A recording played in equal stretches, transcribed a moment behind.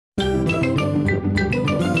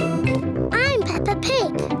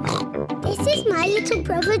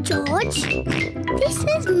Brother George. This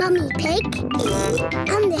is Mummy Pig.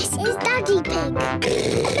 And this is Daddy Pig.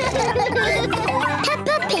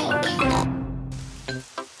 Peppa Pig.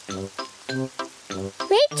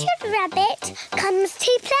 Richard Rabbit comes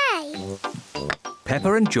to play.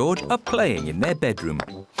 Peppa and George are playing in their bedroom.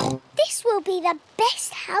 This will be the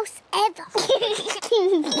best house ever.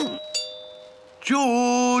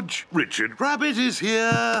 George, Richard Rabbit is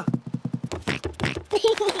here.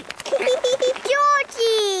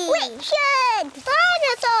 Georgie! Richard!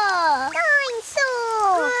 Dinosaur!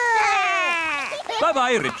 Dinosaur!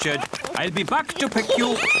 Bye-bye, Richard. I'll be back to pick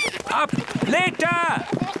you up later.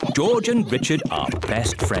 George and Richard are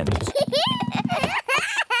best friends.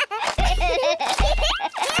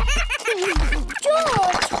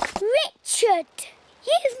 George! Richard!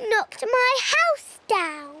 You've knocked my house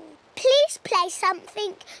down. Please play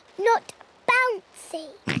something not bouncy.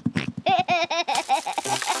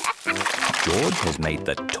 George has made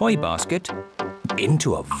the toy basket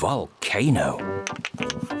into a volcano.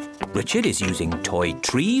 Richard is using toy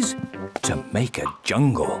trees to make a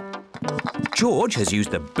jungle. George has used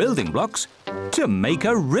the building blocks to make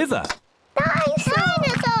a river.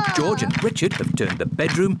 Dinosaur! George and Richard have turned the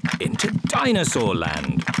bedroom into dinosaur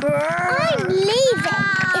land. I'm leaving.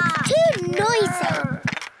 It's too noisy.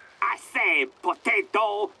 I say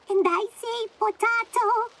potato. And I say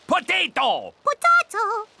potato. Potato!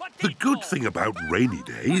 Potato. The good thing about rainy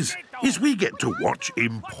days is we get to watch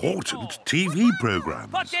important TV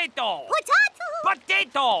programs. Potato! Potato.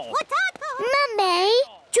 Potato! Potato. Mummy,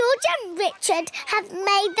 George and Richard have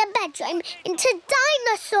made the bedroom into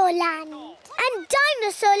Dinosaur Land. And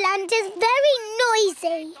Dinosaur Land is very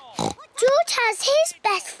noisy. George has his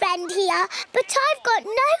best friend here, but I've got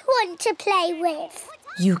no one to play with.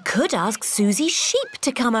 You could ask Suzy Sheep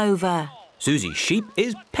to come over. Suzy Sheep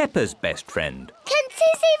is Peppa's best friend. Can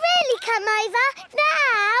Suzy really come over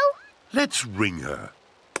now? Let's ring her.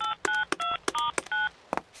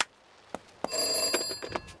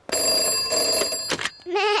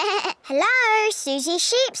 Hello, Suzy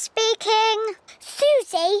Sheep speaking.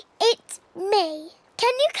 Suzy, it's me.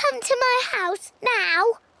 Can you come to my house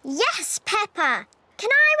now? Yes, Peppa. Can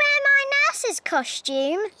I wear my nurse's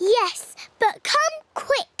costume? Yes, but come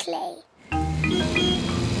quickly.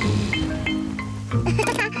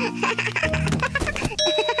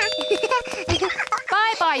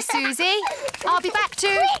 Bye-bye, Suzy. I'll be back to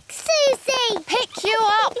Quick, Suzy! pick you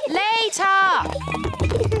up later.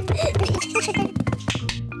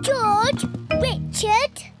 George,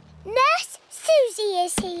 Richard, Nurse Suzy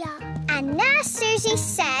is here. And Nurse Suzy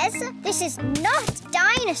says this is not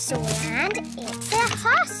Dinosaur Land, it's a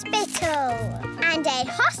hospital. And a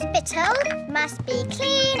hospital must be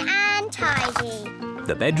clean and tidy.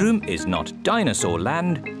 The bedroom is not dinosaur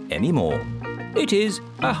land anymore. It is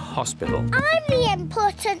a hospital. I'm the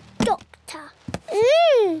important doctor.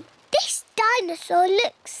 This dinosaur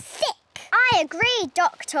looks sick. I agree,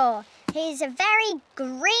 Doctor. He's a very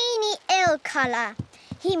greeny ill colour.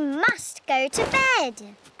 He must go to bed.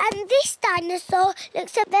 And this dinosaur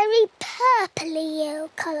looks a very purpley ill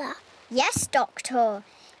colour. Yes, Doctor.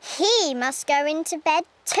 He must go into bed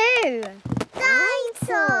too.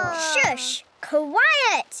 Dinosaur! Shush!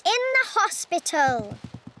 Quiet in the hospital.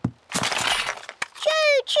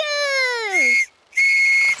 Choo-choo!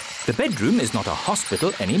 The bedroom is not a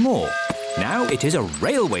hospital anymore. Now it is a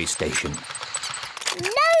railway station. No.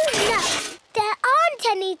 There aren't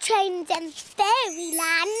any trains in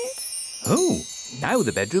Fairyland. Oh, now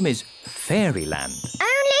the bedroom is Fairyland.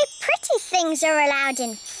 Only pretty things are allowed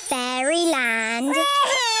in Fairyland.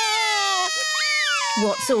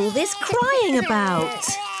 What's all this crying about?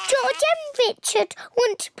 George and Richard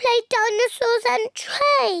want to play dinosaurs and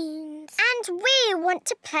trains. And we want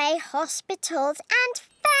to play hospitals and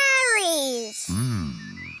fairies.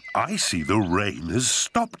 I see the rain has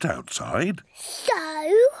stopped outside.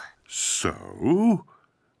 So,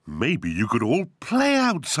 maybe you could all play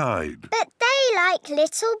outside. But they like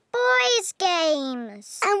little boys'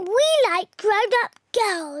 games. And we like grown-up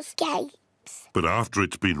girls' games. But after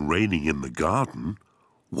it's been raining in the garden,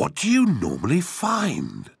 what do you normally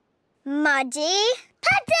find? Muddy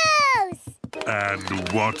puddles! And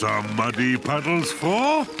what are muddy puddles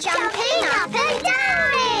for? Jumping up and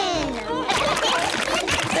down in!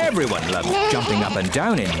 Everyone loves jumping up and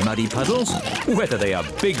down in muddy puddles, whether they are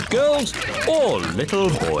big girls or little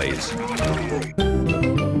boys.